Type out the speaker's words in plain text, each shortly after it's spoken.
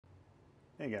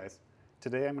Hey guys,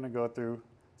 today I'm going to go through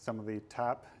some of the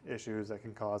top issues that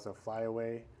can cause a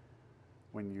flyaway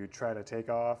when you try to take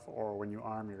off or when you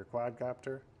arm your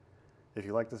quadcopter. If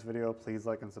you like this video, please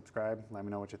like and subscribe. Let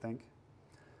me know what you think.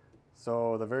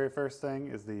 So the very first thing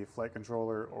is the flight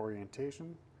controller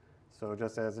orientation. So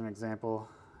just as an example,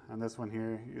 on this one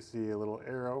here, you see a little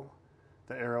arrow.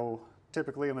 The arrow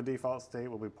typically in the default state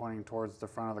will be pointing towards the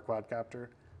front of the quadcopter,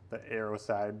 the arrow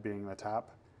side being the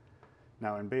top.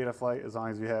 Now in beta flight, as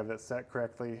long as you have it set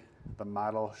correctly, the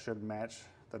model should match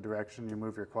the direction you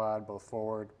move your quad, both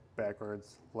forward,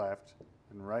 backwards, left,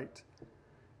 and right.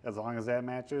 As long as that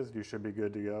matches, you should be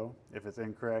good to go. If it's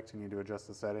incorrect, you need to adjust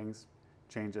the settings,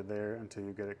 change it there until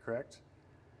you get it correct.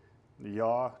 The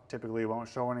yaw typically won't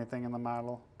show anything in the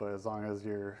model, but as long as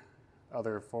your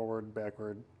other forward,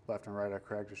 backward, left, and right are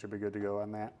correct, you should be good to go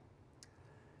on that.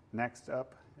 Next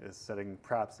up is setting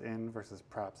props in versus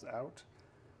props out.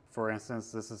 For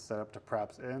instance, this is set up to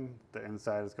props in. The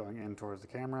inside is going in towards the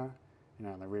camera, and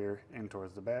on the rear, in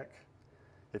towards the back.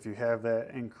 If you have that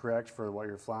incorrect for what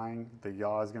you're flying, the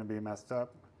yaw is going to be messed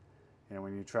up. And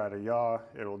when you try to yaw,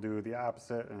 it'll do the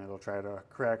opposite, and it'll try to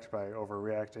correct by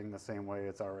overreacting the same way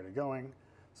it's already going.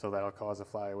 So that'll cause a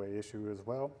flyaway issue as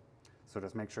well. So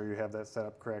just make sure you have that set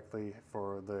up correctly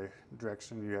for the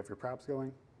direction you have your props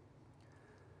going.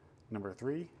 Number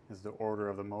 3 is the order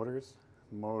of the motors.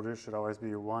 Motors should always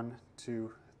be 1,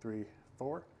 2, 3,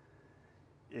 4.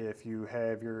 If you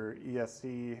have your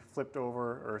ESC flipped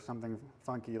over or something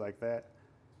funky like that,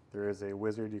 there is a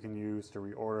wizard you can use to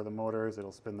reorder the motors.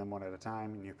 It'll spin them one at a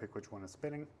time and you pick which one is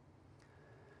spinning.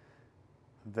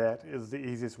 That is the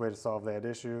easiest way to solve that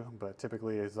issue, but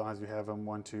typically as long as you have them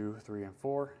 1, 2, 3, and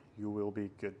 4, you will be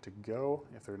good to go.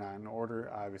 If they're not in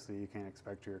order, obviously you can't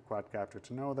expect your quadcopter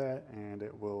to know that, and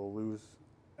it will lose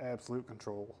absolute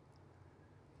control.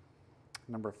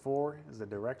 Number 4 is the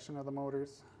direction of the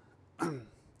motors.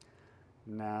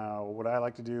 Now, what I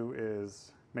like to do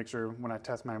is make sure when I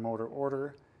test my motor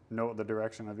order, note the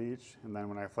direction of each, and then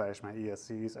when I flash my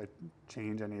ESCs, I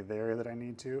change any there that I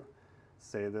need to.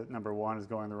 Say that number 1 is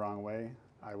going the wrong way,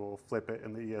 I will flip it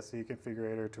in the ESC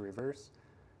configurator to reverse,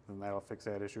 and that'll fix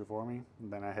that issue for me.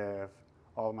 And then I have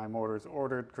all my motors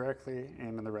ordered correctly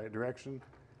and in the right direction.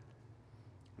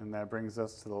 And that brings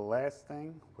us to the last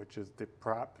thing, which is the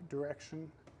prop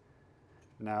direction.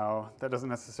 Now, that doesn't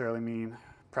necessarily mean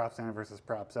props in versus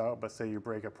props out, but say you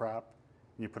break a prop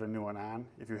and you put a new one on.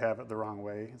 If you have it the wrong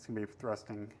way, it's going to be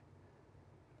thrusting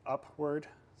upward,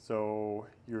 so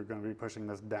you're going to be pushing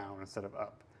this down instead of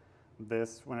up.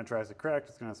 This, when it tries to correct,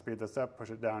 it's going to speed this up,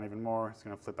 push it down even more, it's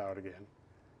going to flip out again.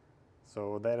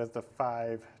 So that is the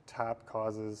 5 top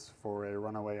causes for a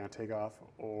runaway on takeoff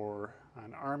or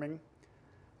on arming.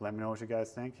 Let me know what you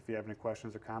guys think. If you have any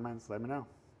questions or comments, let me know.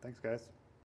 Thanks, guys.